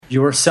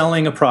you're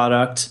selling a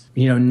product,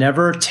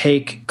 never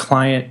take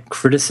client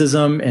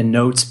criticism and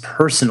notes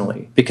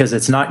personally because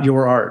it's not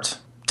your art.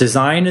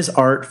 Design is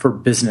art for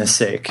business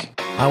sake.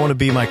 I want to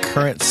be my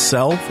current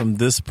self from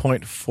this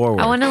point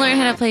forward. I want to learn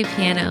how to play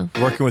piano.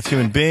 Working with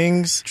human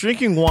beings,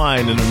 drinking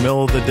wine in the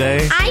middle of the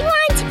day. I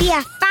want to be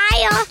a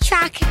fire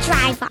truck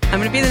driver. I'm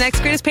going to be the next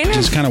greatest painter.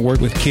 Just kind of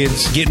work with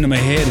kids, getting them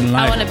ahead in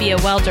life. I want to be a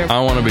welder.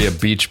 I want to be a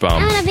beach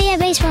bum. I want to be a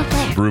baseball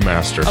player.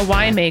 Brewmaster. A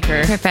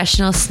winemaker.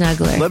 Professional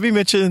snuggler. Let me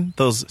mention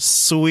those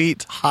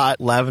sweet, hot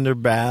lavender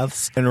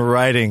baths and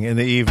writing in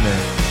the evening.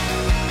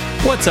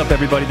 What's up,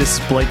 everybody? This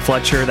is Blake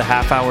Fletcher, the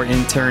half-hour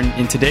intern.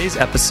 In today's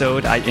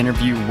episode, I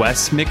interview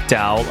Wes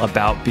McDowell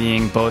about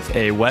being both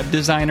a web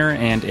designer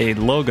and a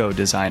logo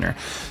designer.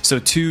 So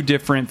two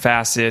different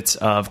facets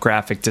of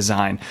graphic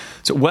design.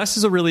 So Wes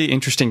is a really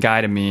interesting guy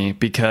to me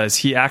because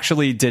he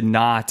actually did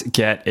not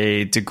get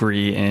a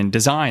degree in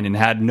design and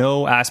had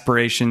no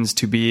aspirations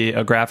to be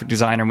a graphic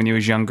designer when he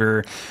was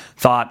younger,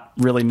 thought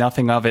really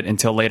nothing of it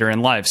until later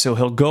in life. So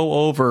he'll go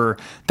over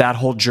that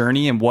whole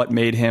journey and what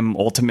made him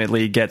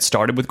ultimately get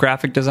started with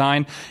graphic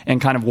design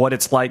and kind of what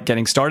it's like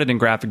getting started in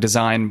graphic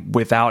design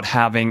without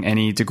having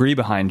any degree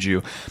behind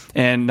you.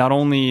 And not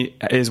only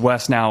is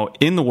Wes now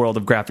in the world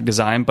of graphic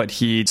design, but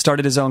he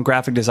started his own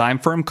graphic design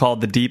firm called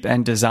The Deep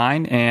End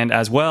Design, and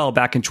as well,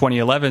 back in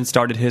 2011,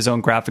 started his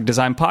own graphic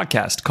design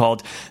podcast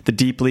called The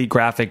Deeply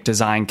Graphic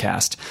Design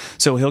Cast.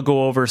 So he'll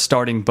go over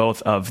starting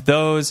both of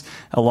those,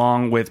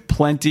 along with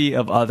plenty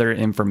of other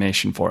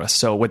information for us.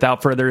 So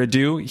without further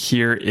ado,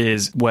 here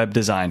is web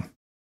design.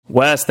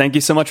 Wes, thank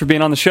you so much for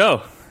being on the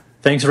show.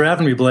 Thanks for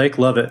having me, Blake.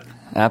 Love it.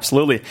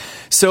 Absolutely.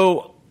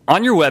 So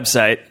on your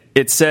website,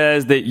 it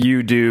says that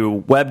you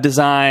do web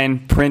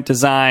design, print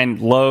design,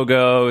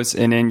 logos,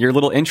 and in your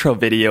little intro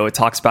video, it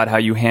talks about how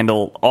you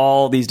handle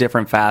all these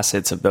different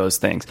facets of those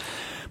things.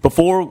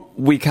 Before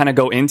we kind of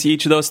go into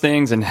each of those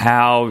things and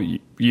how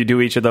you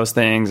do each of those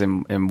things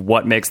and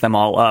what makes them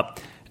all up,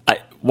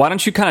 why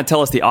don't you kind of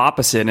tell us the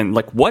opposite and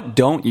like what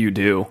don't you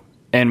do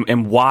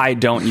and why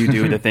don't you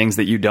do the things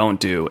that you don't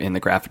do in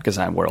the graphic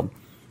design world?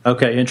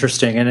 Okay,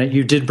 interesting. And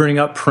you did bring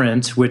up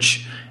print,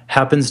 which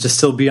happens to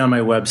still be on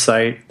my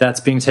website. That's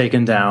being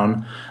taken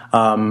down.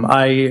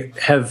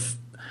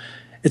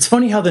 It's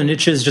funny how the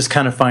niches just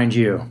kind of find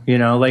you,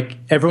 like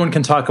everyone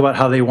can talk about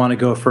how they want to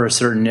go for a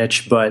certain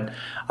niche, but,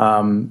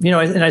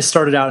 and I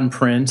started out in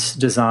print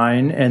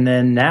design, and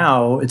then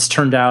now it's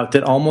turned out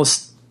that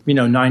almost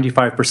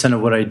 95%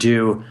 of what I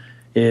do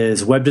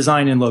is web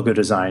design and logo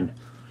design.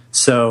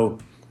 So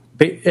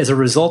as a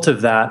result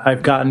of that,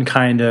 I've gotten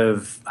kind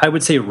of, I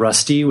would say,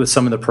 rusty with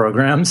some of the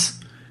programs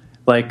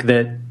like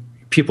that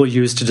people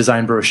use to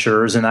design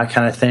brochures and that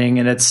kind of thing.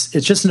 And it's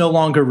just no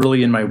longer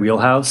really in my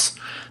wheelhouse.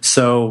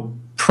 So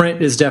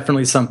print is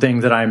definitely something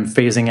that I'm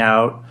phasing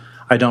out.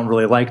 I don't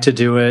really like to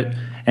do it.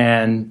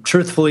 And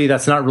truthfully,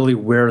 that's not really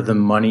where the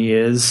money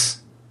is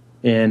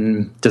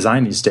in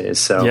design these days.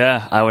 So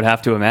yeah, I would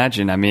have to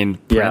imagine. I mean,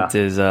 print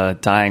is a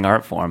dying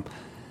art form.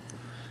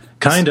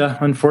 Kinda,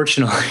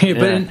 unfortunately.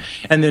 But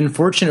and the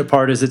unfortunate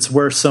part is it's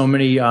where so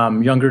many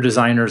younger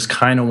designers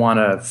kind of want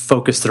to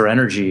focus their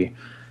energy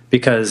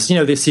because,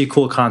 they see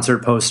cool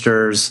concert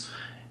posters,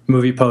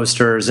 movie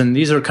posters, and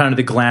these are kind of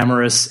the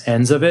glamorous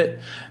ends of it.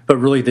 But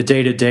really the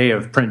day-to-day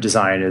of print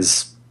design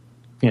is,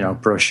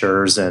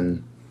 brochures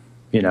and,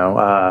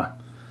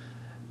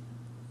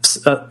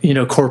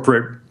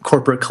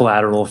 corporate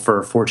collateral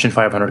for Fortune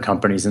 500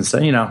 companies and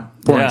stuff,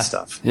 boring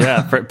stuff.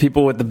 Yeah, for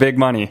people with the big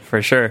money,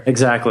 for sure.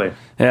 Exactly.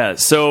 Yeah,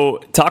 so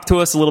talk to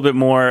us a little bit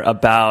more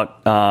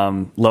about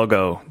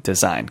logo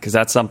design, because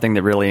that's something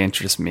that really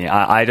interests me.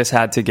 I just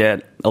had to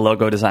get a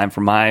logo design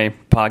for my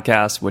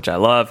podcast, which I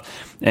love,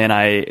 and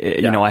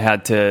I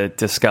had to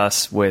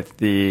discuss with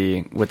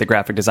the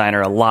graphic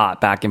designer a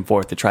lot back and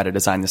forth to try to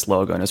design this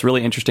logo, and it's a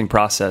really interesting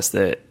process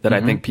that I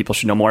think people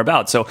should know more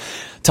about. So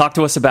talk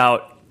to us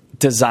about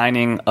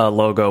designing a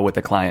logo with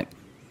a client.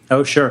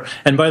 Oh, sure.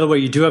 And by the way,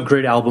 you do have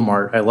great album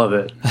art. I love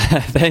it.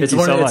 Thank you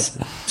so much.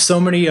 So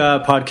many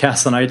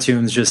podcasts on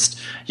iTunes,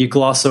 you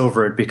gloss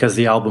over it because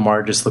the album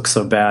art just looks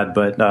so bad,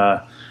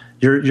 but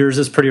yours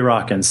is pretty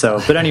rocking.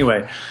 So, but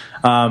anyway,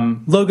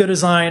 logo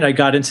design, I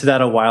got into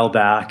that a while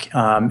back.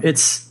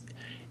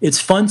 It's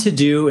fun to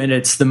do, and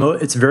it's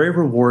very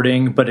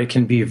rewarding, but it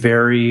can be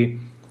very,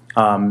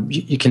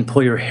 you can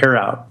pull your hair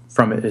out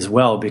from it as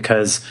well,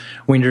 because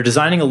when you're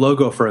designing a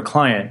logo for a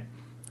client,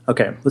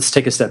 okay, let's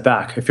take a step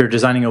back. If you're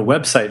designing a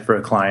website for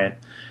a client,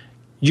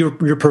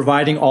 you're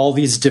providing all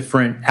these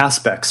different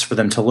aspects for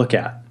them to look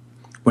at.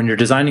 When you're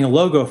designing a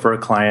logo for a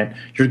client,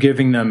 you're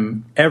giving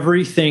them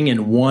everything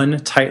in one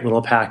tight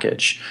little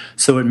package.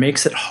 So it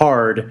makes it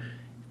hard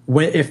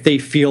if they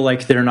feel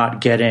like they're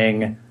not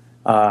getting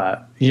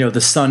the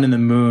sun and the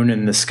moon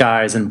and the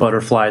skies and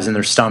butterflies in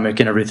their stomach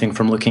and everything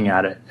from looking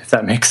at it, if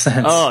that makes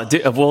sense. Oh,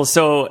 well,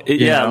 so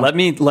yeah, let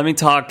me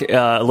talk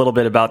a little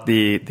bit about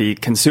the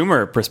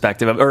consumer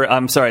perspective, or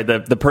I'm sorry,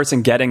 the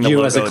person getting the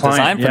logo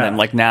design for them.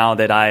 Like now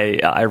that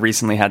I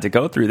recently had to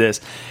go through this,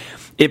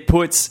 it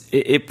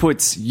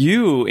puts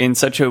you in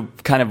such a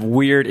kind of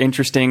weird,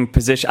 interesting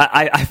position.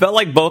 I felt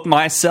like both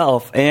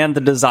myself and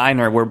the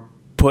designer were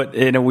put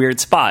in a weird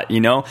spot,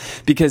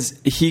 because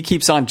he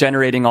keeps on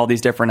generating all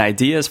these different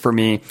ideas for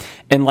me.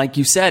 And like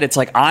you said, it's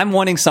like I'm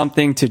wanting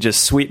something to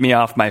just sweep me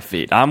off my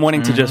feet. I'm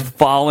wanting to just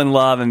fall in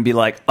love and be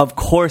like, of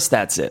course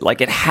that's it.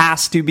 Like it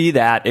has to be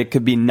that. It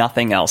could be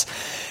nothing else.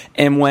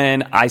 And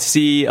when I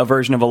see a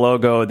version of a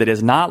logo that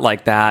is not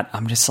like that,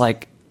 I'm just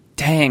like,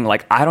 dang,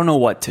 like I don't know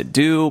what to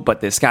do,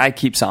 but this guy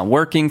keeps on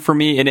working for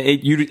me. And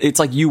it's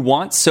like you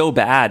want so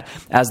bad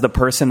as the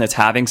person that's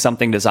having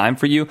something designed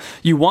for you,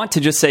 you want to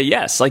just say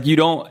yes. Like you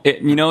don't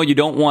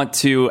want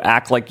to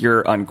act like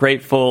you're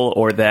ungrateful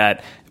or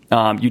that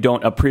you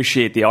don't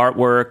appreciate the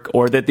artwork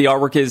or that the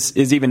artwork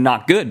is even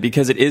not good,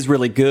 because it is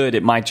really good.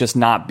 It might just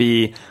not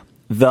be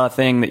the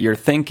thing that you're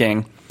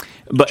thinking.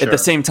 But at the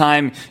same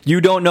time,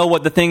 you don't know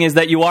what the thing is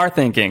that you are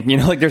thinking.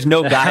 Like there's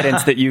no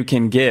guidance that you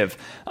can give.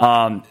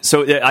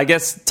 So I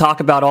guess talk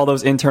about all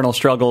those internal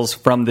struggles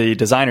from the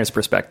designer's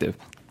perspective.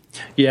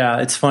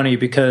 Yeah, it's funny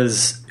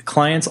because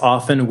clients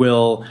often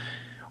will,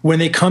 when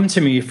they come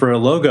to me for a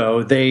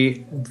logo,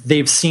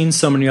 they've seen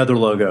so many other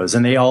logos,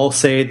 and they all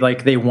say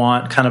like they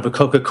want kind of a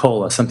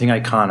Coca-Cola, something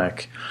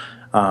iconic.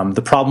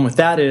 The problem with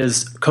that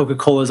is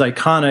Coca-Cola is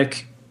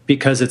iconic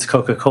because it's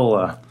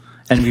Coca-Cola.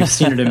 And we've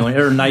seen it a million,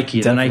 or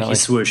Nike, the Nike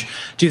swoosh.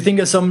 Do you think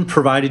if someone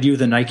provided you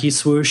the Nike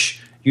swoosh,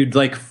 you'd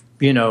like,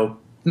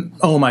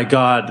 oh my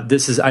God,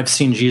 I've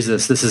seen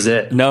Jesus, this is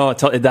it. No,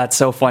 that's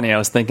so funny. I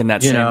was thinking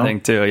that same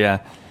thing too, yeah.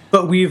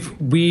 But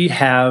we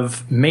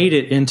have made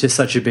it into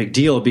such a big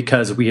deal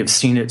because we have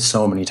seen it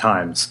so many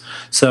times.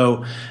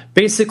 So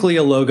basically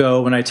a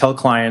logo, when I tell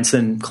clients,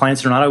 and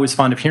clients are not always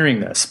fond of hearing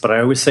this, but I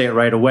always say it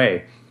right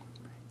away.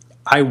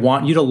 I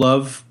want you to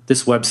love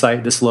this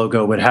website, this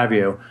logo, what have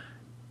you.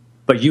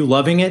 But you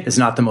loving it is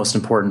not the most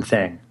important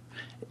thing.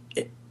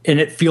 And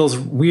it feels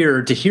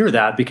weird to hear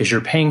that because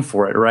you're paying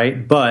for it,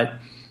 right? But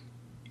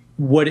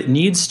what it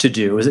needs to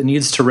do is it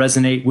needs to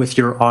resonate with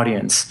your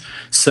audience.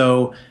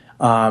 So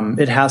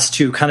it has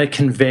to kind of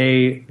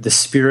convey the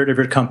spirit of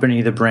your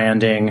company, the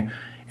branding,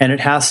 and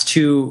it has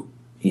to,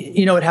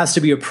 it has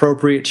to be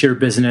appropriate to your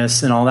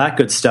business and all that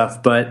good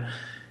stuff. But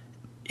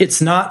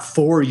it's not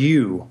for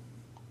you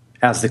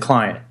as the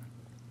client.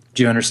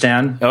 Do you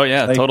understand? Oh,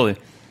 yeah, totally.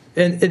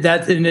 And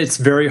it's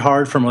very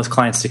hard for most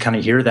clients to kind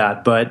of hear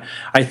that. But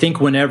I think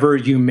whenever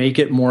you make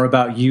it more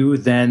about you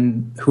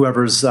than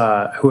whoever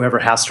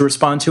has to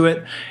respond to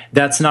it,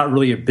 that's not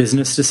really a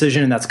business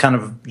decision. And that's kind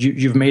of,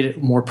 you've made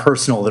it more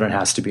personal than it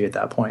has to be at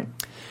that point.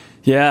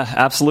 Yeah,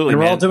 absolutely. And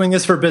we're all doing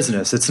this for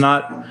business. It's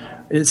not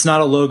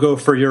a logo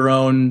for your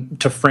own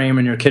to frame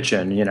in your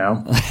kitchen,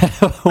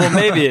 Well,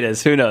 maybe it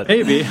is. Who knows?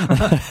 Maybe.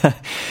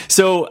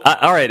 So,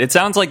 all right. It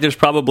sounds like there's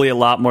probably a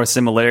lot more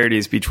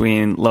similarities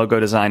between logo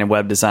design and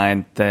web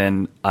design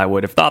than I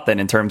would have thought then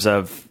in terms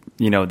of,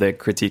 the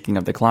critiquing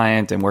of the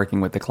client and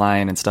working with the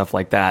client and stuff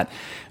like that.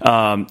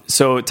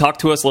 So talk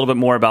to us a little bit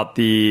more about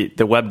the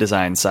web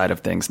design side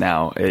of things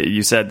now.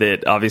 You said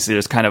that obviously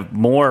there's kind of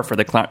more for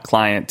the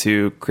client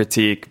to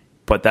critique,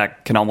 but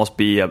that can almost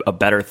be a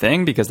better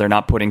thing because they're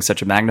not putting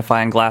such a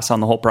magnifying glass on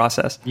the whole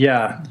process.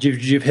 Yeah,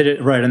 you've hit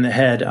it right on the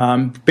head.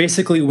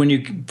 Basically, when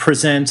you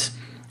present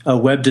a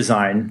web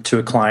design to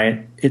a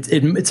client,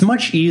 it's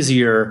much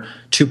easier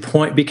to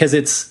point because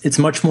it's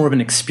much more of an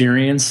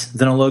experience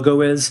than a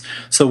logo is.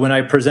 So when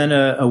I present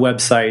a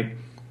website,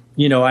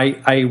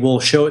 I will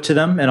show it to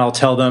them and I'll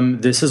tell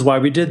them this is why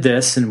we did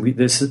this, and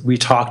we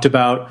talked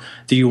about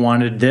that you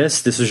wanted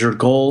this. This is your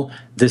goal.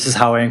 This is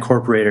how I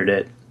incorporated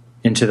it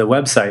into the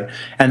website.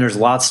 And there's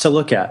lots to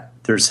look at.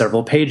 There's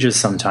several pages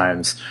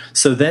sometimes.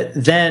 So that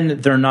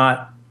then they're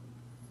not,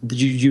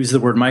 you use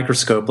the word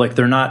microscope, like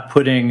they're not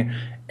putting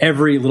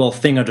every little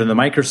thing under the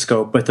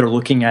microscope, but they're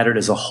looking at it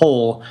as a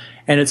whole.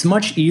 And it's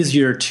much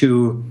easier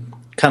to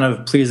kind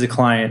of please the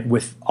client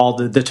with all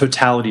the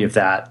totality of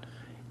that,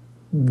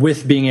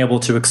 with being able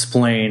to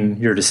explain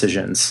your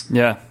decisions.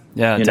 Yeah,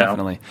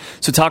 definitely.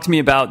 So talk to me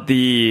about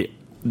the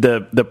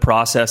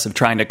process of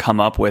trying to come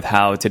up with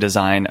how to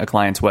design a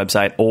client's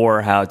website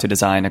or how to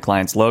design a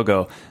client's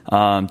logo.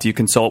 Do you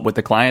consult with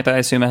the client, I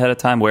assume, ahead of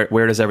time?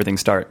 Where does everything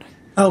start?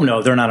 Oh,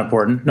 no, they're not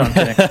important. No,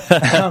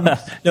 I'm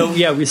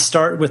kidding. We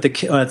start with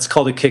it's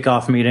called a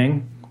kickoff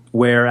meeting,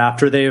 where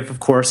after they've, of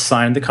course,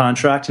 signed the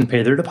contract and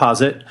paid their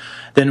deposit,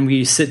 then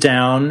we sit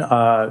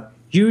down,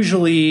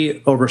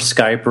 usually over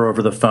Skype or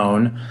over the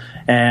phone,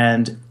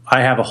 and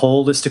I have a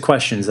whole list of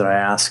questions that I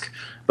ask,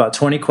 about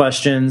 20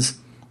 questions.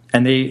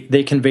 And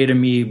they convey to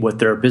me what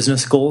their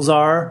business goals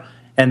are,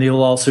 and they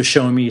will also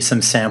show me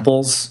some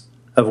samples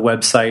of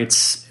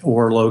websites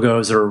or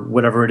logos or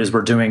whatever it is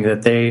we're doing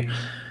that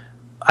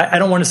I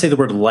don't want to say the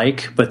word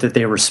like, but that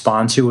they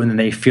respond to and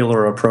they feel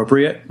are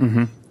appropriate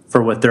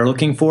for what they're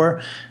looking for,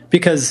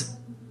 because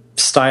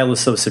style is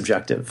so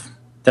subjective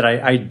that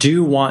I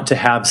do want to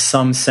have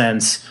some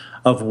sense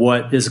of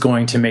what is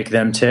going to make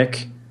them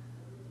tick.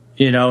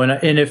 And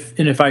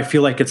if I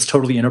feel like it's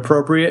totally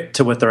inappropriate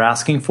to what they're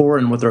asking for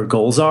and what their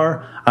goals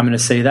are, I'm going to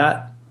say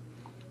that.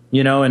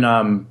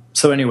 And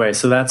so anyway,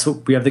 so that's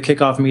what we have the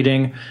kickoff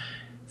meeting.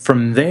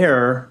 From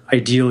there,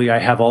 ideally, I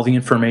have all the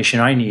information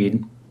I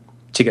need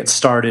to get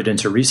started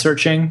into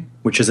researching,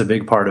 which is a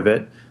big part of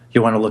it.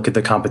 You want to look at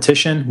the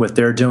competition, what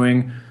they're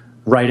doing,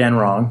 right and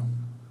wrong,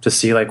 to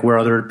see like where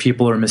other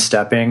people are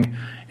misstepping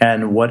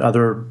and what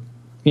other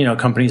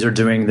companies are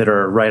doing that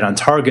are right on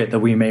target that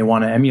we may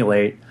want to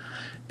emulate.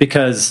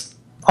 Because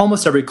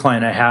almost every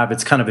client I have,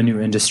 it's kind of a new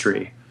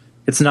industry.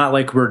 It's not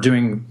like we're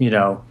doing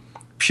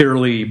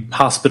purely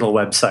hospital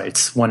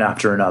websites one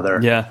after another.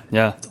 Yeah.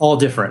 It's all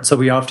different. So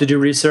we have to do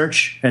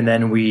research, and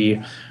then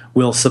we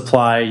will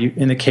supply,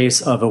 in the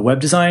case of a web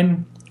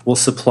design, we'll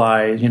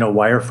supply,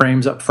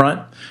 wireframes up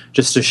front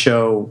just to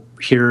show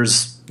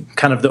here's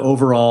kind of the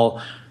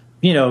overall,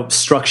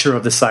 structure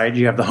of the site.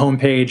 You have the home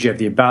page, you have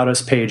the About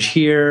Us page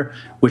here,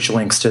 which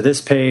links to this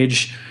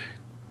page.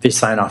 They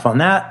sign off on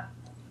that.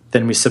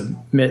 Then we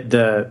submit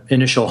the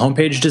initial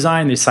homepage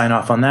design. They sign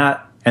off on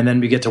that. And then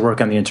we get to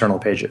work on the internal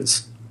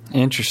pages.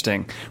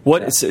 Interesting.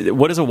 What is a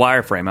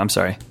wireframe? I'm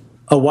sorry.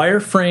 A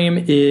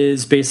wireframe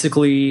is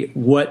basically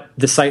what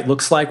the site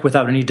looks like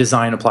without any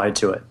design applied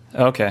to it.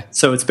 Okay.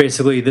 So it's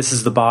basically, this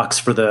is the box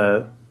for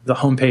the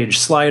homepage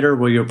slider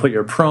where you'll put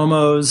your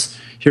promos.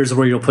 Here's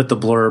where you'll put the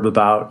blurb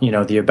about,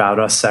 the About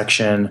Us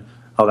section,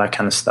 all that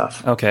kind of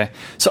stuff. Okay.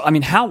 So,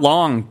 how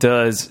long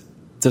does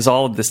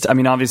all of this,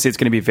 obviously it's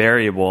going to be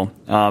variable.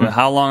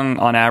 How long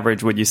on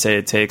average would you say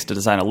it takes to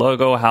design a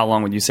logo? How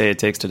long would you say it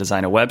takes to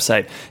design a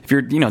website? If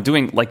you're,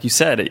 doing, like you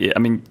said,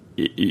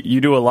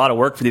 you do a lot of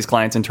work for these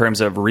clients in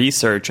terms of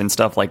research and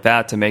stuff like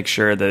that to make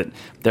sure that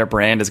their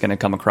brand is going to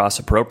come across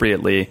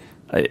appropriately.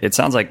 It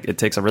sounds like it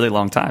takes a really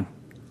long time.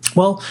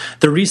 Well,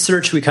 the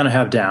research we kind of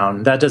have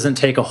down. That doesn't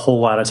take a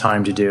whole lot of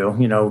time to do.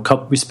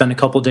 We spend a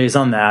couple days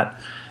on that.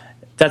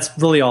 That's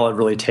really all it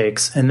really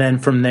takes. And then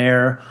from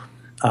there,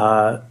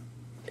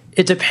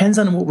 it depends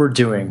on what we're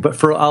doing.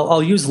 But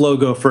I'll use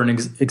logo for an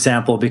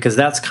example because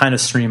that's kind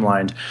of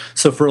streamlined.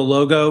 So for a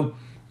logo,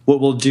 what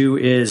we'll do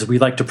is we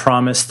like to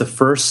promise the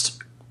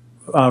first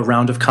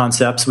round of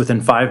concepts within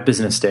 5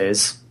 business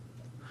days.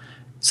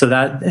 So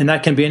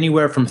that can be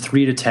anywhere from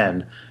 3 to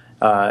 10.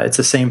 It's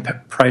the same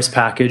price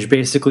package.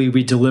 Basically,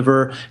 we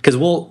deliver because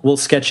we'll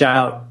sketch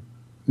out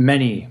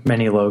many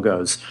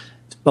logos,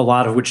 a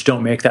lot of which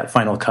don't make that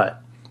final cut.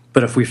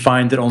 But if we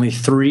find that only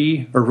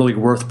 3 are really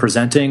worth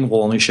presenting,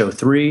 we'll only show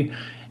 3.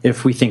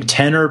 If we think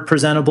 10 are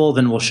presentable,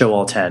 then we'll show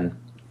all 10.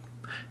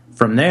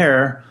 From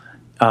there,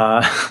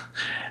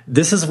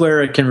 this is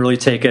where it can really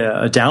take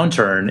a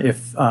downturn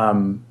if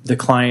the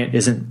client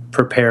isn't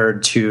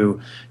prepared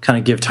to kind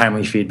of give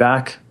timely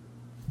feedback,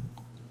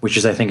 which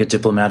is, I think, a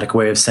diplomatic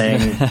way of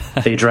saying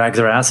they drag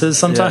their asses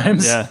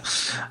sometimes. Yeah.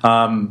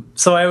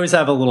 So I always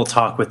have a little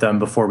talk with them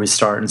before we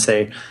start and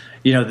say,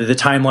 the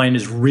timeline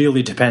is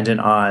really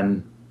dependent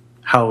on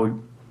how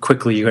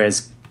quickly you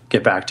guys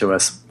get back to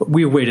us.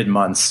 We waited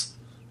months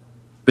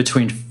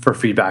for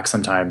feedback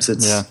sometimes.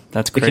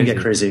 That's crazy. It can get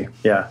crazy.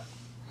 Yeah.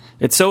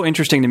 It's so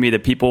interesting to me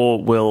that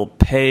people will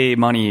pay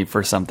money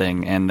for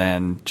something and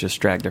then just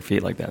drag their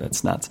feet like that.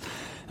 It's nuts.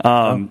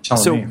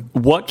 So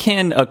what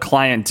can a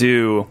client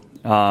do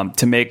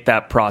to make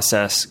that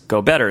process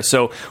go better?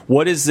 So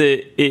what is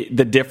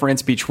the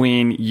difference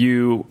between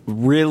you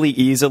really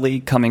easily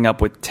coming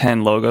up with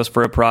 10 logos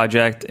for a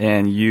project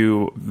and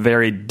you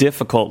very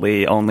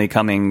difficultly only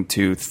coming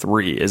to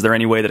 3? Is there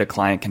any way that a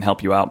client can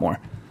help you out more?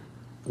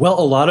 Well,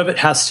 a lot of it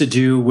has to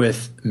do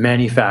with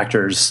many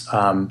factors.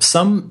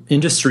 Some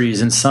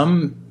industries and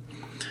some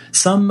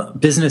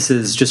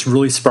businesses just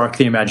really spark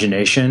the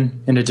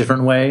imagination in a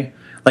different way.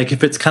 Like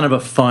if it's kind of a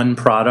fun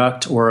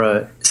product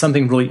or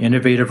something really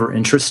innovative or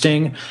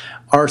interesting,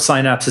 our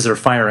synapses are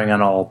firing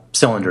on all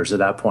cylinders at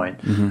that point.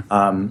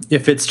 Mm-hmm.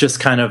 If it's just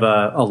kind of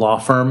a law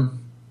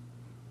firm,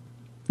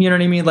 you know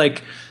what I mean?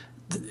 Like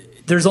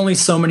there's only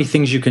so many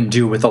things you can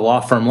do with a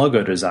law firm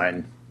logo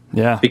design.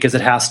 Yeah. Because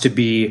it has to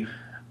be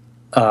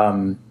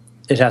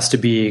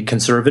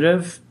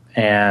conservative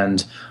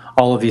and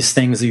all of these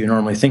things that you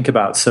normally think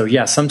about. So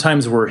yeah,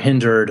 sometimes we're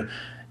hindered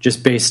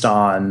just based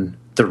on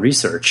the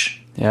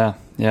research. Yeah,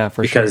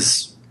 for sure.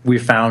 Because we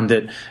found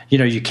that,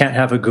 you can't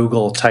have a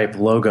Google type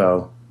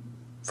logo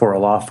for a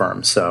law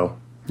firm. So,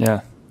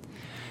 yeah.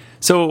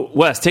 So,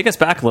 Wes, take us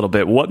back a little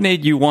bit. What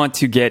made you want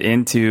to get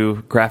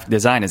into graphic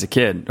design as a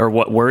kid? Or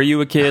were you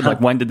a kid?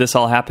 Like, when did this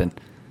all happen?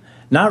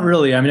 Not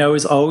really. I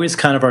was always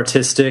kind of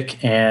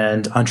artistic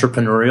and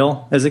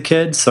entrepreneurial as a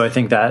kid. So I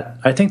think the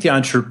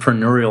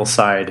entrepreneurial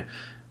side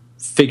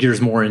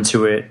figures more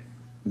into it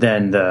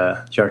than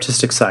the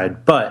artistic side.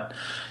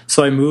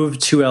 So I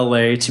moved to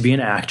LA to be an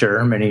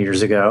actor many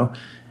years ago.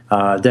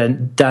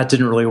 Then that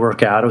didn't really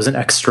work out. I was an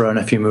extra in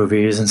a few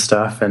movies and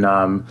stuff.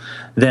 And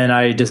then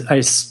I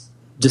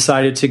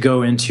decided to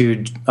go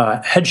into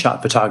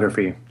headshot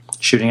photography,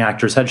 shooting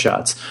actors'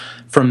 headshots.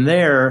 From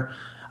there,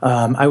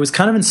 I was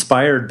kind of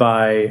inspired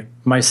by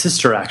my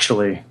sister,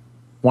 actually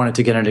wanted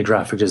to get into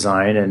graphic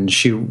design, and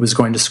she was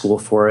going to school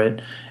for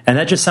it. And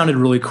that just sounded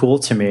really cool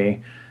to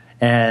me.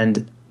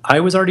 And I'd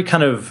already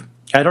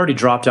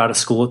dropped out of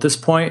school at this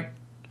point.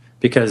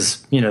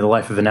 because, you know, the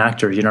life of an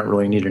actor, you don't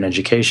really need an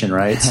education,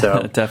 right?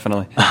 So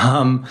Definitely.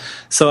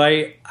 so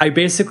I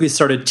basically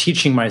started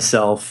teaching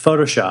myself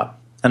Photoshop,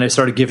 and I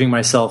started giving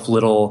myself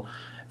little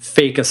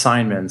fake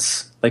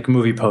assignments like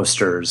movie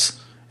posters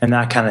and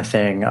that kind of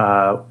thing,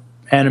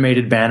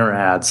 animated banner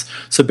ads.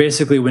 So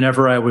basically,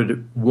 whenever I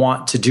would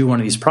want to do one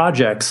of these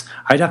projects,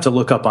 I'd have to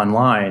look up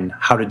online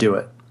how to do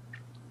it.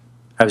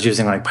 I was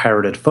using like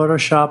pirated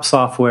Photoshop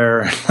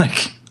software,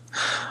 like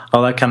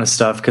all that kind of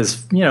stuff,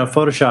 because, you know,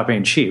 Photoshop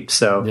ain't cheap.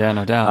 So Yeah,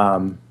 no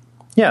doubt.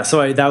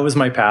 so that was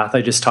my path.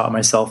 I just taught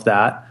myself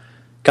that.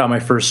 Got my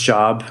first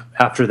job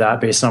after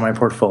that based on my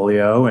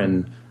portfolio,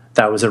 and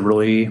that was a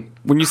really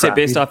When you say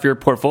based off your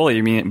portfolio,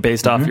 you mean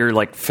based off your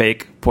like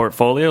fake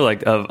portfolio,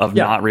 like of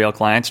Yeah. not real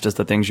clients, just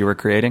the things you were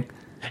creating?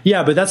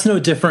 Yeah, but that's no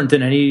different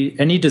than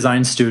any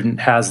design student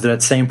has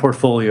that same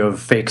portfolio of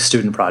fake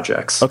student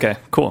projects. Okay,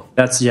 cool.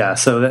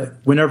 So that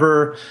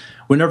whenever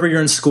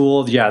you're in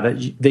school,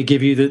 they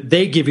give you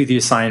the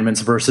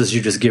assignments versus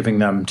you just giving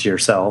them to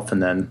yourself,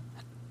 and then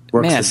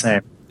works Man. the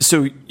same.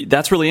 So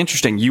that's really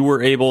interesting. You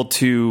were able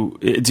to,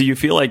 do you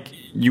feel like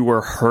you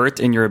were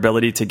hurt in your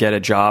ability to get a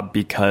job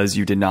because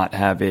you did not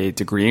have a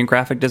degree in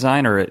graphic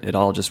design, or it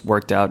all just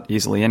worked out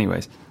easily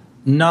anyways?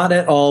 Not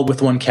at all,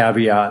 with one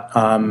caveat.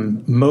 I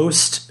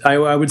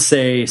would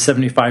say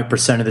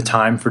 75% of the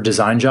time for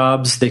design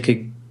jobs, they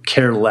could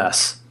care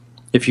less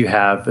if you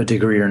have a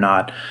degree or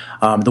not.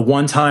 The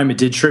one time it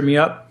did trip me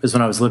up is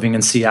when I was living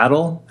in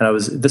Seattle, and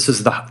this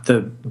was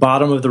the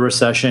bottom of the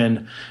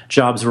recession.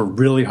 Jobs were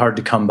really hard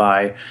to come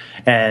by,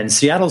 and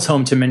Seattle's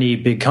home to many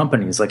big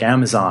companies like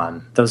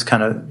Amazon, those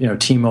kind of, you know,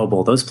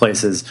 T-Mobile, those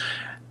places.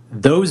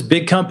 Those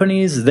big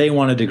companies, they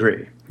want a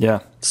degree. Yeah.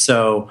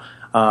 So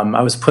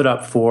I was put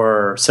up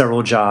for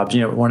several jobs,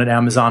 you know, one at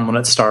Amazon, one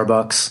at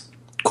Starbucks,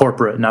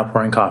 corporate, not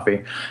pouring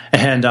coffee.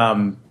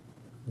 And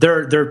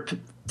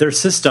their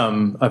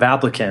system of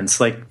applicants,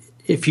 like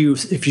if you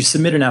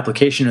submit an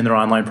application in their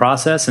online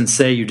process and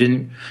say you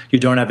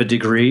don't have a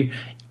degree,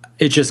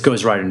 it just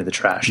goes right into the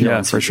trash.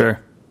 Yeah, for sure.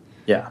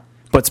 Yeah.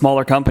 But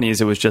smaller companies,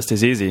 it was just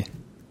as easy.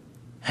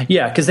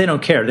 Yeah, because they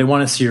don't care. They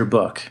want to see your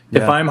book.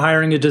 Yeah. If I'm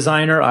hiring a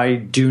designer, I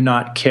do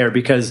not care,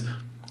 because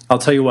I'll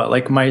tell you what,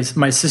 like my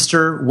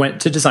sister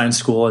went to design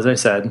school, as I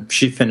said.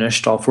 She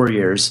finished all 4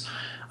 years.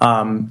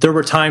 There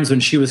were times when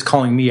she was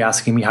calling me,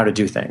 asking me how to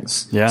do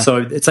things. Yeah. So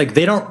it's like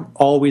they don't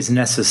always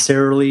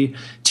necessarily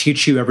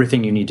teach you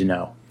everything you need to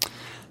know.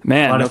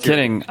 Man, no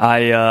kidding.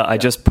 I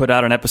just put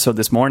out an episode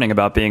this morning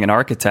about being an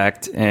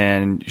architect,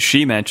 and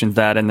she mentioned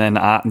that, and then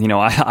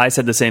I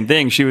said the same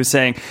thing. She was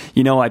saying,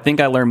 I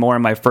think I learned more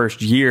in my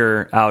first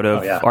year out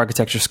of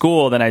architecture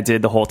school than I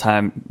did the whole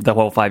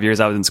 5 years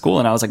I was in school.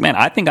 And I was like, man,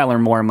 I think I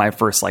learned more in my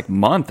first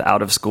month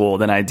out of school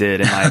than I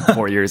did in my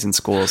 4 years in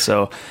school.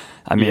 So,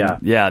 I mean,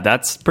 yeah,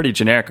 that's pretty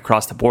generic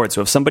across the board.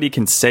 So if somebody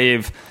can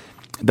save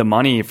the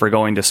money for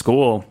going to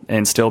school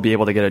and still be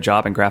able to get a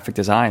job in graphic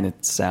design,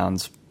 it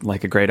sounds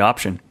like a great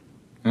option.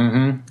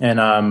 Mm-hmm. And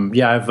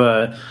I have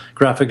a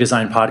graphic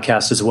design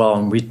podcast as well,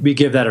 and we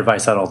give that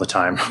advice out all the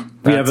time.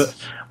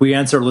 We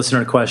answer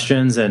listener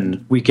questions,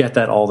 and we get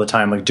that all the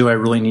time. Like, do I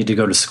really need to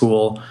go to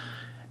school?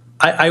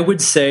 I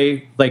would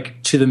say,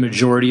 to the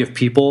majority of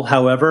people,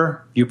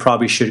 however, you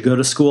probably should go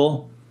to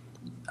school.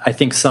 I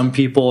think some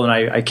people, and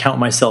I count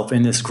myself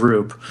in this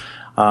group,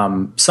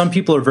 some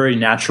people are very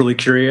naturally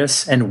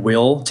curious and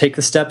will take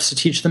the steps to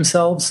teach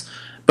themselves,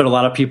 but a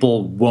lot of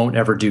people won't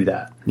ever do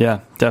that.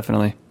 Yeah,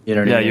 definitely. You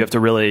know what I mean? You have to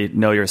really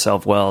know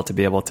yourself well to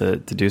be able to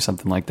do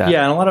something like that.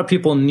 Yeah, and a lot of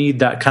people need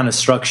that kind of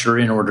structure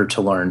in order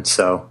to learn.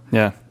 So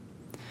yeah.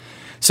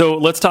 So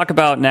let's talk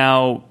about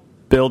now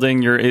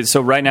building your.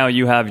 So right now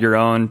you have your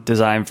own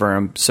design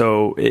firm.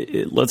 So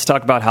let's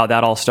talk about how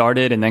that all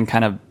started, and then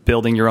kind of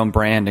building your own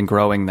brand and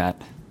growing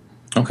that.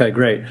 Okay,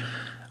 great.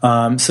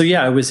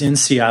 I was in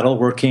Seattle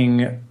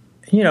working,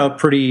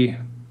 pretty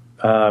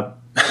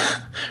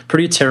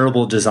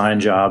terrible design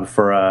job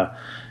for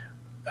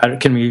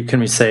can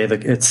we say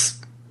that it's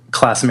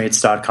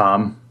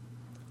classmates.com?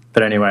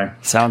 But anyway.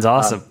 Sounds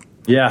awesome.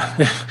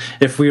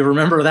 If we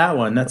remember that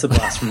one, that's a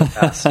blast from the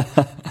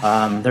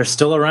past. They're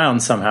still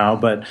around somehow.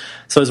 But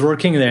so I was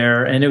working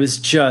there, and it was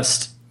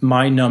just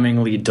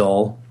mind-numbingly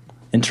dull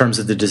in terms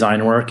of the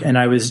design work. And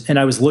I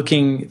was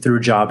looking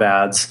through job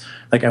ads,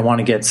 like I want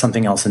to get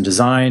something else in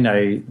design.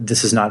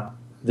 This is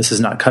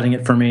not cutting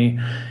it for me.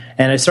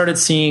 And I started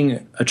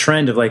seeing a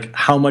trend of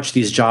how much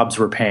these jobs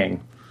were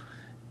paying.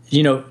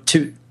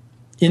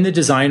 In the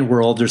design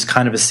world, there's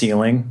kind of a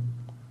ceiling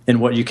in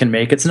what you can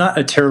make. It's not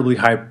a terribly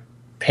high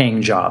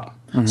paying job.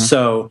 Mm-hmm.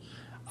 So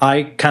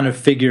I kind of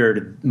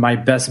figured my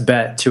best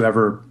bet to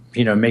ever,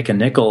 make a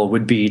nickel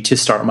would be to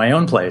start my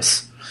own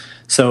place.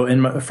 So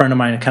a friend of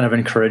mine kind of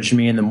encouraged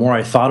me, and the more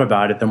I thought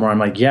about it, the more I'm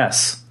like,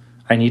 yes,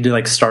 I need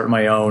to start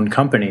my own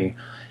company.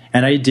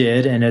 And I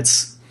did, and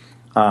it's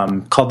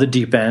called The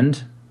Deep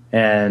End.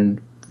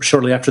 And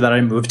shortly after that, I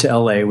moved to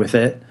LA with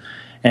it.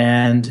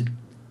 And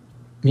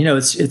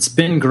it's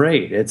been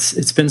great.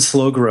 It's been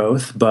slow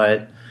growth,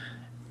 but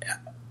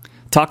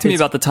Talk to me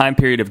about the time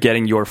period of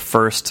getting your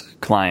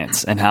first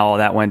clients and how all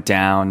that went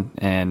down,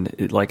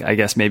 and like I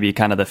guess maybe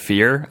kind of the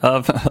fear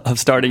of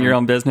starting your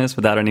own business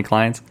without any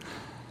clients.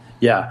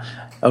 Yeah.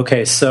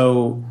 Okay.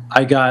 So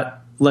I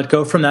got let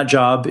go from that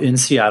job in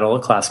Seattle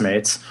at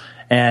Classmates,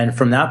 and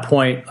from that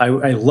point,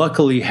 I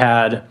luckily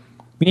had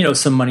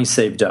some money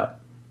saved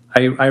up.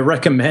 I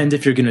recommend,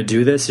 if you're going to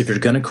do this, if you're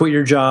going to quit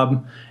your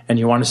job and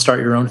you want to start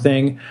your own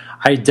thing,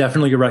 I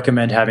definitely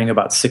recommend having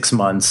about 6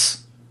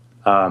 months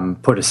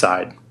put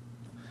aside.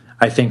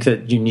 I think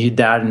that you need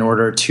that in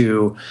order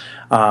to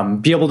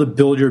be able to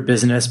build your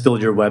business,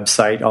 build your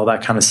website, all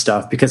that kind of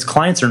stuff, because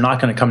clients are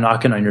not going to come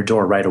knocking on your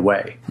door right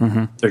away.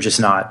 Mm-hmm. They're just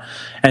not.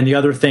 And the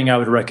other thing I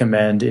would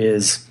recommend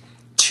is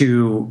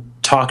to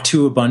talk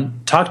to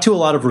a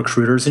lot of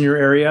recruiters in your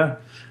area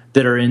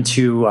that are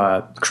into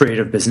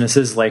creative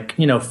businesses, like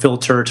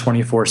Filter,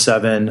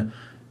 24/7,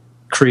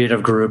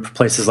 Creative Group,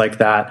 places like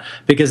that,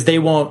 because they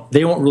won't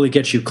really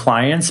get you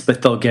clients,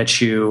 but they'll get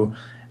you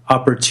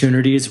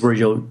opportunities where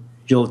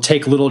you'll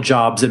take little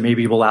jobs that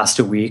maybe will last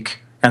a week,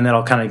 and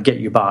that'll kind of get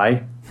you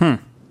by.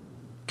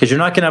 Because you're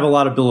not going to have a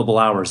lot of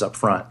billable hours up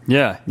front.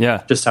 Yeah.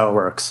 Just how it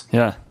works.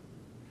 Yeah.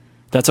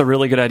 That's a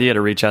really good idea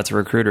to reach out to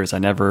recruiters. I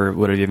never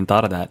would have even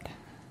thought of that.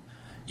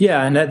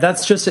 Yeah, and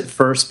that's just at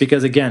first,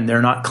 because again,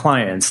 they're not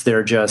clients.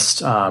 They're just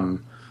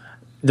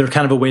they're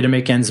kind of a way to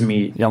make ends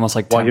meet. Yeah, almost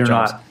like while temp you're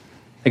jobs. not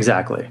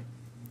exactly.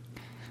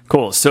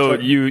 Cool. So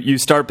you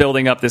start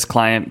building up this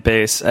client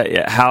base.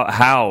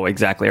 How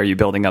exactly are you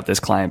building up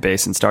this client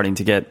base and starting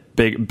to get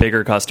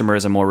bigger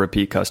customers and more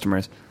repeat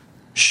customers?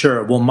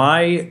 Sure. Well,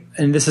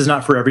 and this is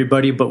not for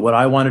everybody, but what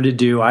I wanted to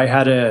do, I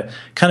had a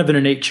kind of an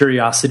innate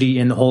curiosity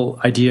in the whole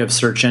idea of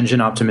search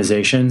engine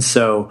optimization.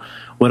 So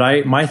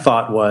my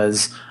thought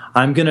was,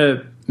 I'm going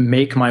to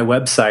make my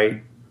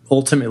website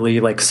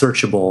ultimately like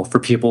searchable for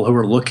people who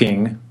are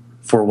looking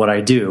for what I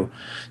do.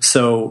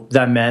 So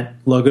that meant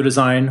logo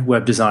design,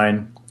 web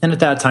design, and at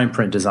that time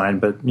print design.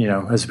 But,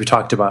 as we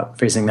talked about,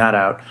 phasing that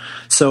out.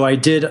 So I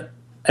did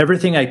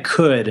everything I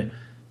could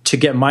to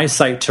get my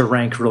site to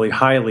rank really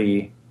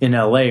highly in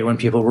LA when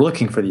people were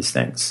looking for these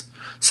things.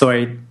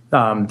 So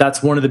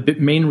that's one of the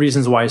main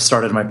reasons why I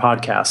started my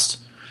podcast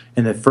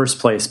in the first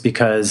place,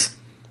 because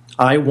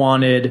I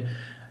wanted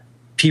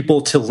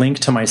people to link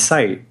to my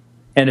site.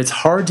 And it's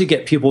hard to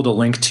get people to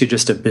link to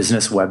just a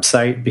business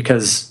website,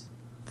 because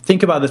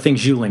think about the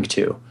things you link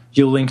to.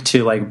 You link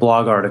to like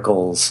blog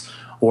articles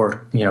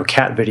or,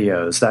 cat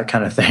videos, that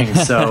kind of thing.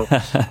 So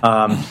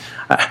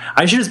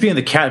I should just be in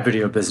the cat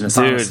video business,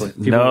 dude, honestly.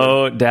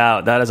 No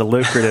doubt. That is a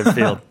lucrative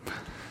field.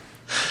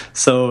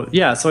 So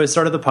I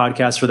started the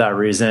podcast for that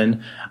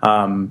reason.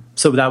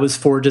 So that was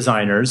for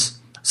designers.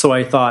 So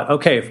I thought,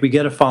 okay, if we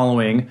get a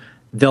following,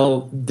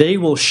 they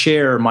will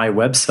share my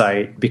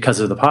website because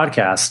of the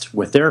podcast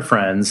with their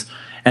friends,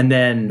 and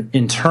then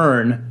in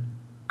turn,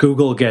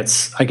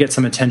 I get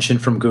some attention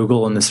from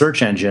Google and the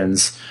search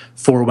engines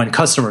for when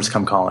customers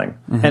come calling,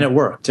 and it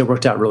worked. It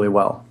worked out really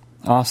well.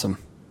 Awesome.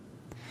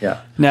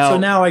 Yeah. So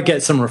now I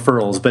get some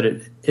referrals, but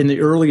in the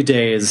early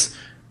days,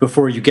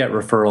 before you get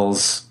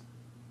referrals,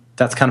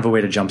 that's kind of a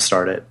way to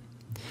jumpstart it.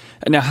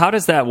 Now, how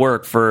does that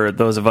work for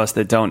those of us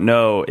that don't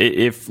know?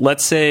 If,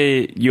 let's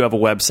say, you have a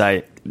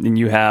website and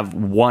you have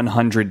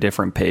 100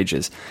 different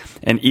pages,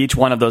 and each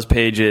one of those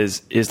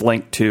pages is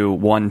linked to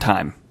one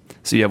time.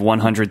 So you have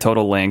 100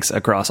 total links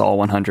across all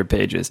 100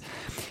 pages.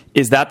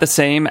 Is that the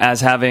same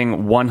as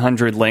having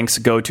 100 links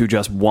go to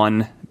just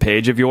one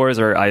page of yours?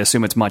 Or I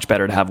assume it's much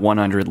better to have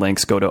 100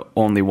 links go to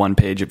only one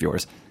page of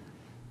yours.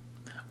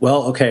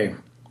 Well, okay.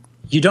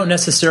 You don't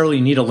necessarily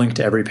need a link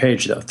to every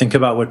page, though. Think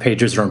about what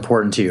pages are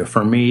important to you.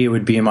 For me, it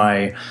would be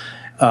my,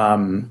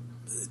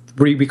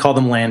 we call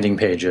them landing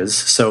pages.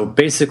 So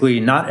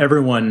basically, not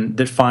everyone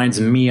that finds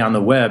me on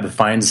the web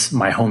finds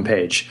my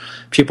homepage.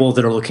 People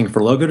that are looking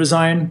for logo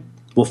design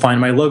will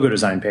find my logo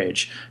design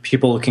page.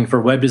 People looking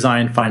for web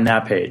design find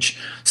that page.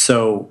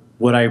 So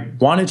what I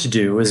wanted to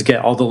do is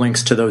get all the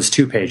links to those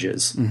two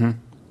pages. Mm-hmm.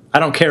 I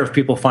don't care if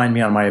people find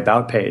me on my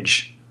about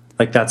page.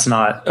 Like, that's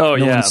not, no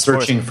one's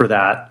searching for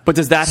that. But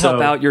does that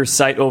help out your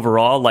site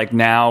overall? Like,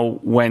 now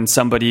when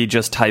somebody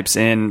just types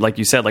in, like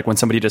you said, like when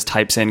somebody just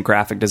types in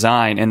graphic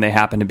design and they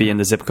happen to be in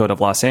the zip code of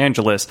Los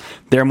Angeles,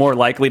 they're more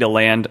likely to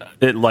land,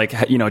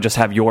 just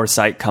have your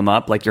site come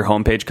up, like your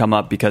homepage come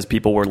up because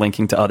people were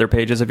linking to other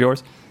pages of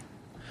yours?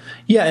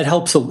 Yeah, it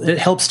helps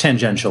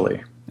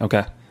tangentially.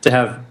 Okay. To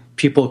have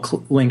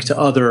people link to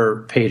other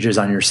pages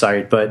on your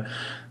site. But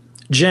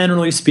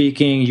generally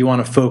speaking, you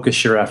want to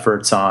focus your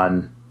efforts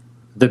on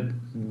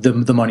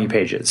the money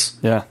pages.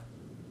 Yeah.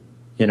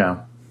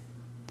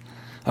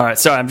 All right,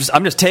 sorry,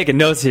 I'm just taking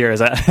notes here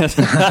as I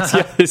ask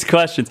you these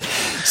questions.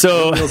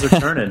 So the wheels are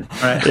turning.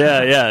 Right.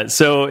 Yeah.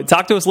 So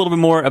talk to us a little bit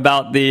more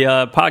about the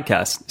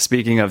podcast.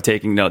 Speaking of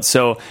taking notes,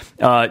 so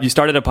you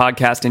started a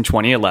podcast in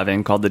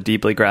 2011 called the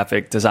Deeply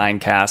Graphic Design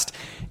Cast.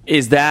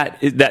 Is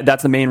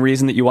that's the main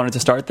reason that you wanted to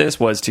start this,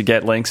 was to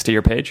get links to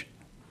your page?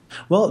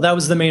 Well, that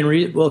was the main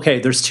reason. Well, okay,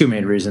 there's two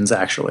main reasons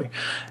actually.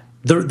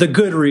 the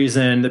good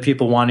reason that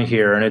people want to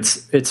hear, and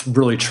it's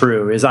really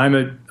true, is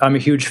I'm a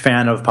huge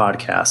fan of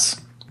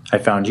podcasts. I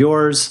found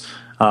yours.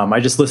 I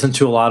just listened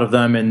to a lot of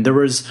them, and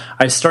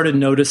I started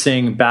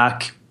noticing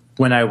back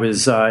when I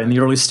was in the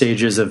early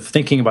stages of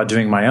thinking about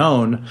doing my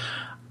own,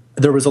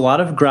 there was a lot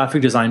of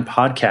graphic design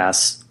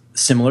podcasts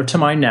similar to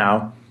mine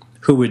now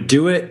who would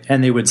do it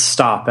and they would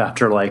stop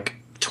after like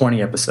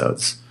 20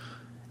 episodes.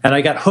 And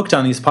I got hooked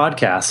on these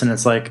podcasts, and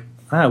it's like,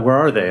 where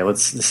are they?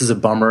 This is a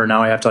bummer.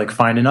 Now I have to like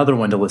find another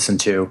one to listen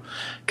to,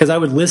 because I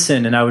would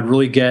listen and I would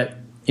really get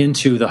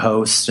into the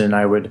host, and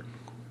I would,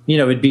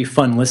 it'd be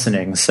fun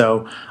listening.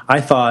 So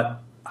I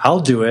thought, I'll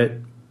do it,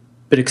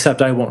 but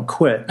except I won't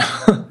quit.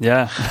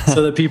 Yeah.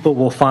 So that people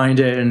will find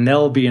it and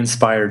they'll be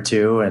inspired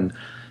too. And,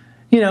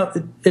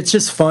 it's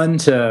just fun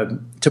to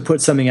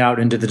put something out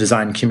into the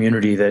design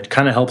community that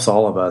kind of helps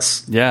all of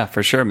us. Yeah,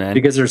 for sure, man.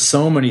 Because there's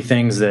so many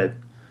things that,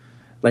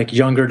 like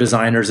younger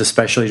designers,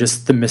 especially,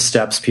 just the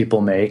missteps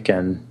people make,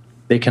 and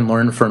they can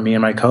learn from me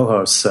and my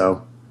co-hosts.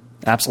 So,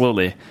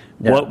 absolutely.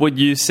 Yeah. What would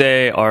you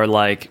say are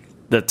like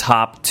the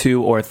top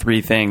 2 or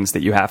 3 things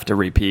that you have to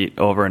repeat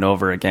over and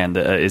over again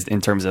is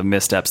in terms of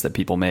missteps that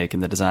people make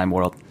in the design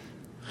world?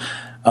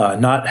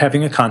 Not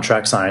having a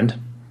contract signed.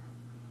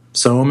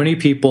 So many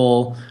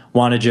people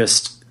want to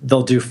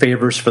they'll do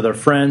favors for their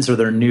friends or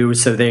they're new,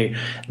 so they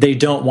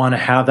don't want to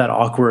have that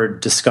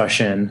awkward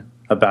discussion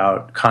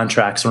about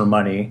contracts or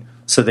money.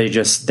 So they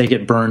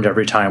get burned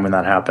every time when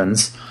that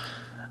happens.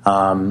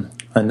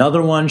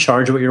 Another one,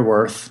 charge what you're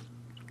worth,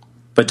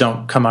 but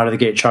don't come out of the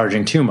gate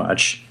charging too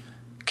much,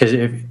 because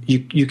if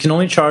you can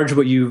only charge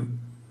what you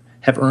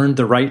have earned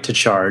the right to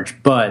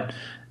charge, but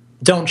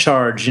don't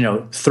charge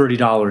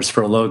 $30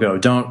 for a logo.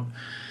 Don't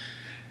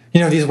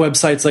these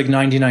websites like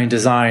 99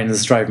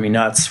 Designs drive me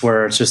nuts,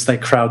 where it's just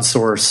like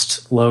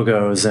crowdsourced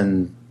logos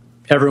and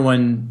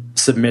everyone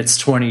submits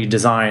 20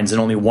 designs and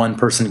only one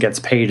person gets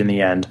paid in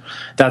the end.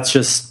 That's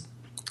just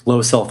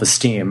low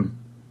self-esteem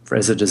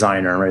as a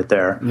designer right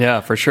there.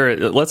 Yeah, for sure.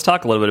 Let's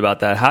talk a little bit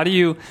about that. How do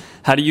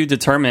you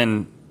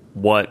determine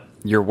what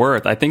you're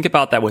worth? I think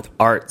about that with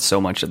art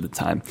so much of the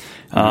time.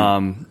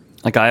 Mm-hmm.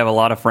 Like I have a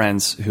lot of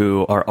friends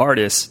who are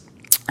artists,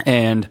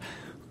 and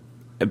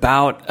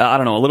about,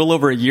 a little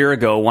over a year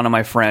ago, one of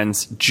my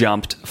friends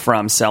jumped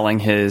from selling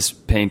his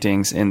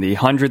paintings in the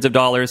hundreds of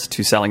dollars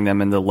to selling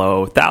them in the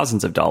low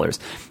thousands of dollars.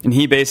 And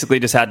he basically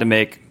just had to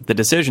make the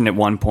decision at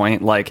one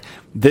point, like,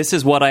 this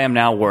is what I am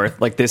now worth.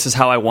 Like, this is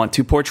how I want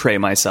to portray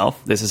myself.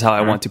 This is how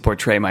I want to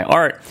portray my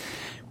art.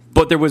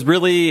 But there was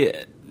really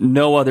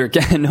no other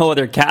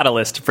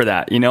catalyst for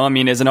that.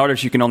 As an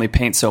artist, you can only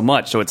paint so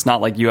much. So it's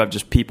not like you have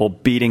just people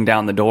beating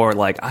down the door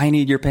like, I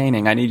need your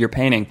painting. I need your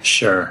painting.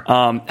 Sure.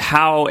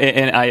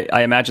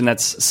 I imagine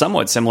that's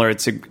somewhat similar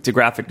to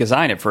graphic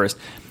design at first.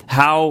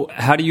 How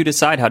do you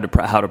decide how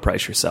to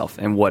price yourself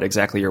and what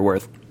exactly you're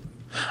worth?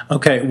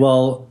 Okay.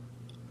 Well,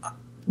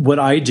 what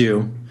I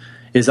do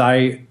is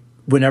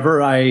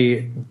whenever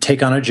I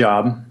take on a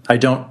job, I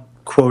don't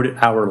quote it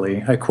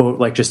hourly. I quote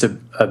like just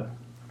a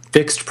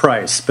fixed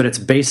price, but it's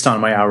based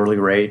on my hourly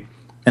rate,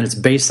 and it's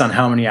based on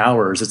how many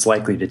hours it's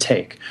likely to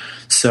take.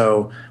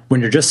 So when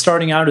you're just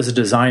starting out as a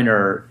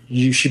designer,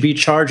 you should be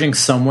charging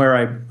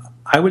somewhere,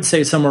 I would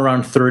say somewhere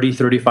around $30,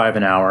 $35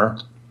 an hour,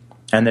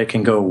 and they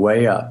can go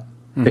way up.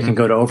 Mm-hmm. They can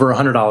go to over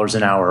 $100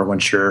 an hour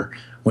once you're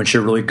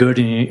really good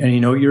and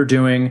you know what you're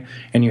doing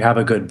and you have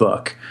a good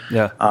book.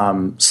 Yeah.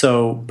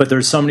 But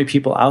there's so many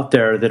people out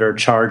there that are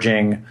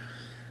charging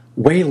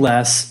way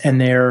less,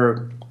 and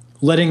they're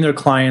letting their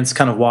clients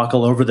kind of walk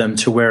all over them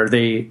to where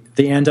they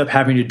end up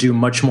having to do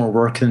much more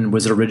work than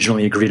was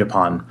originally agreed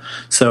upon.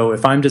 So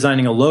if I'm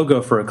designing a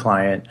logo for a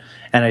client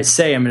and I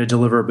say I'm going to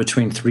deliver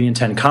between 3 and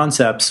 10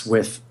 concepts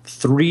with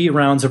 3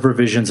 rounds of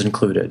revisions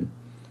included,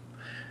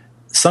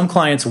 some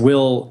clients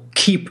will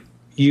keep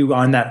you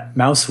on that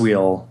mouse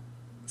wheel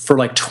for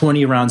like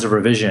 20 rounds of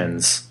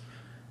revisions.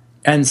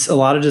 And a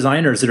lot of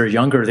designers that are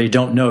younger, they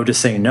don't know to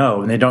say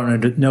no, and they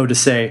don't know to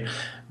say,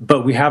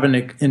 but we have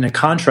in a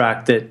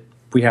contract that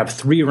we have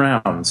 3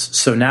 rounds,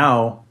 so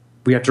now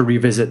we have to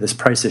revisit this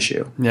price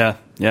issue. Yeah.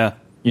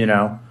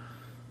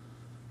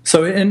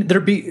 So, and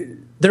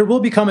there will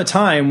become a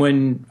time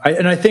when,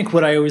 I think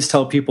what I always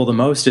tell people the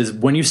most is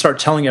when you start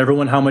telling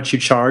everyone how much you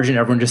charge and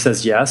everyone just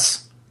says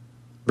yes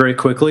very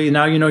quickly,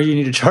 now you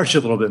need to charge a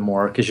little bit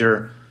more because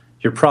you're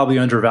probably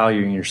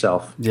undervaluing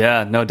yourself.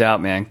 Yeah, no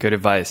doubt, man. Good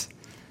advice.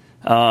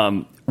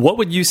 What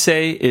would you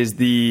say is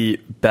the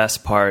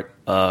best part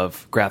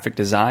of graphic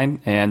design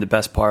and the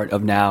best part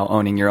of now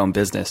owning your own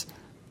business?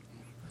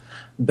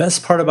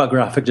 Best part about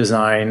graphic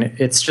design,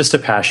 it's just a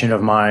passion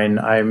of mine.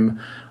 I'm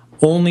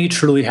only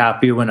truly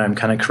happy when I'm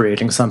kind of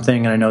creating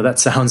something. And I know that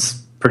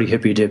sounds pretty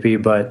hippy-dippy,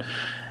 but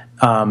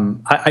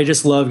I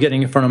just love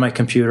getting in front of my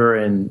computer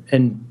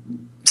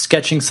and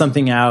sketching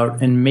something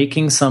out and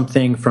making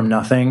something from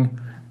nothing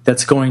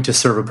that's going to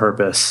serve a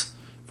purpose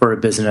for a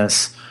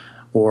business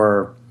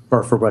or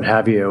for what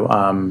have you.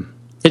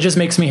 It just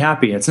makes me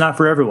happy. It's not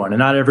for everyone, and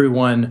not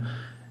everyone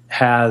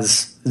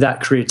has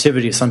that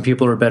creativity. Some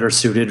people are better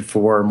suited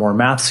for more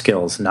math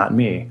skills, not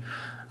me.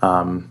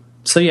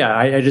 So yeah,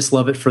 I just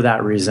love it for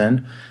that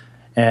reason.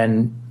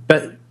 And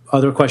but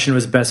other question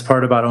was best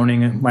part about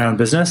owning my own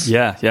business?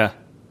 Yeah.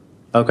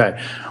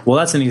 Okay. Well,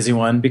 that's an easy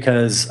one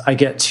because I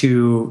get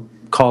to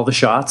call the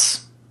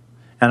shots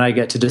and I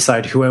get to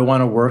decide who I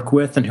want to work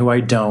with and who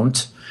I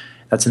don't.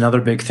 That's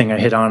another big thing I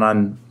hit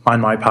on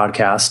my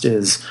podcast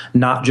is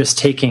not just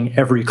taking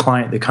every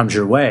client that comes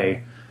your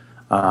way.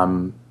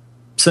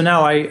 So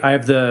now I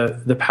have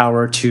the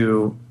power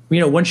to,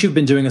 once you've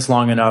been doing this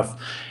long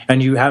enough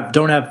and you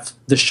don't have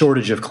the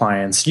shortage of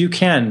clients, you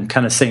can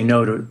kind of say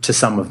no to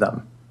some of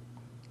them.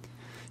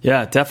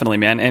 Yeah, definitely,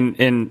 man.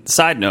 And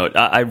side note,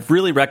 I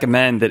really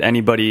recommend that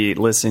anybody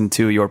listen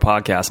to your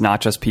podcast, not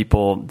just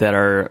people that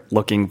are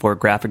looking for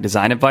graphic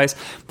design advice.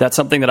 That's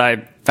something that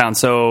I found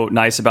so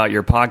nice about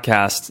your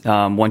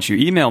podcast once you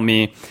email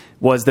me,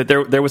 was that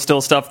there was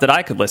still stuff that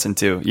I could listen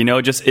to.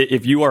 Just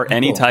if you are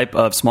any type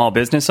of small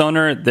business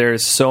owner,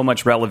 there's so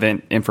much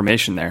relevant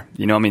information there.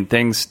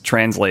 Things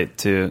translate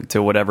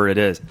to whatever it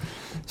is.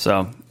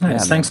 So,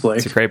 nice. Thanks, Blake.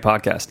 It's a great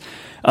podcast.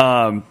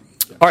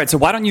 All right, so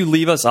why don't you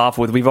leave us off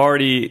with, we've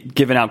already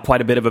given out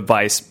quite a bit of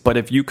advice, but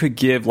if you could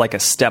give like a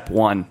step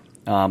one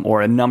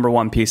or a number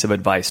one piece of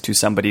advice to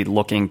somebody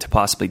looking to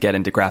possibly get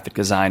into graphic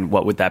design,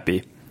 what would that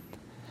be?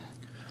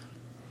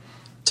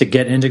 To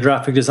get into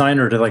graphic design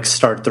or to like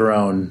start their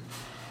own?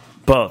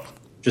 Both.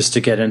 Just to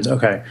get into,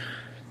 okay.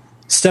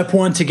 Step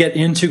one to get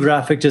into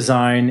graphic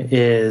design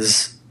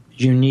is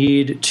you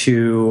need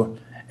to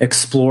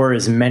explore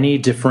as many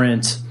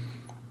different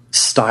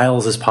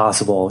styles as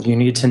possible. You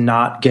need to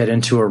not get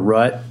into a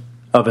rut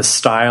of a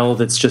style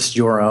that's just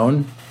your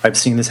own. I've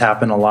seen this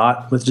happen a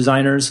lot with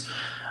designers.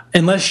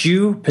 Unless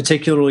you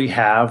particularly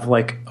have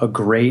like a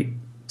great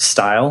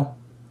style,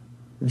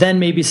 then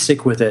maybe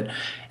stick with it.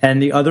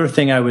 And the other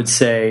thing I would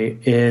say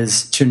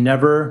is to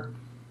never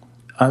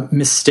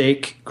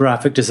mistake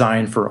graphic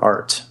design for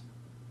art.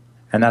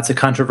 And that's a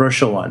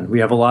controversial one. We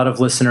have a lot of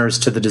listeners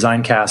to the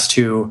Designcast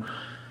who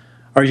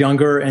are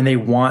younger and they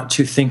want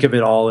to think of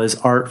it all as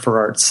art for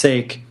art's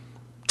sake.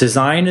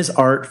 Design is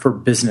art for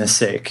business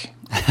sake.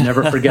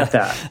 Never forget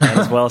that.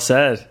 That's well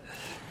said.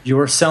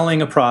 You're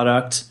selling a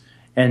product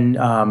and,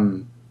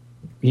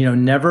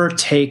 never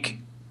take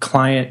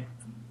client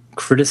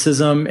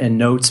criticism and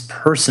notes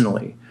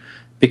personally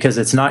because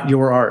it's not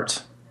your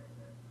art.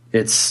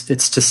 It's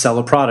to sell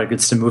a product.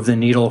 It's to move the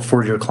needle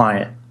for your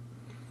client.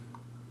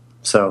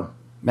 So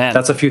man,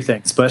 that's a few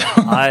things, but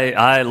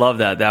I love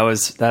that.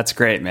 That's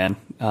great, man.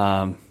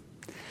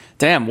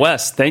 Damn,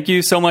 Wes, thank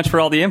you so much for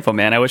all the info,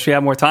 man. I wish we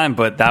had more time,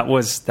 but that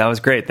was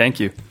great. Thank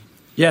you.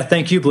 Yeah,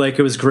 thank you, Blake.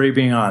 It was great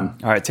being on.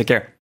 All right, take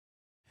care.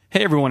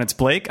 Hey everyone, it's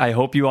Blake. I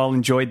hope you all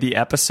enjoyed the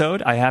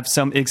episode. I have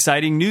some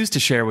exciting news to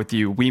share with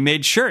you. We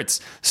made shirts.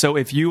 So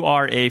if you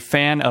are a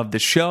fan of the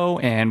show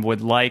and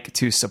would like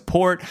to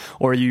support,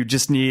 or you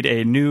just need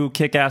a new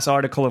kick-ass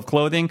article of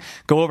clothing,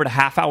 go over to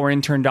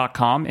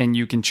halfhourintern.com and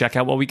you can check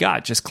out what we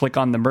got. Just click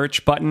on the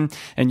merch button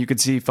and you can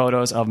see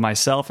photos of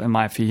myself and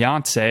my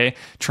fiance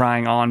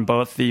trying on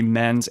both the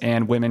men's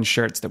and women's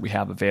shirts that we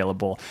have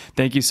available.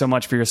 Thank you so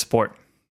much for your support.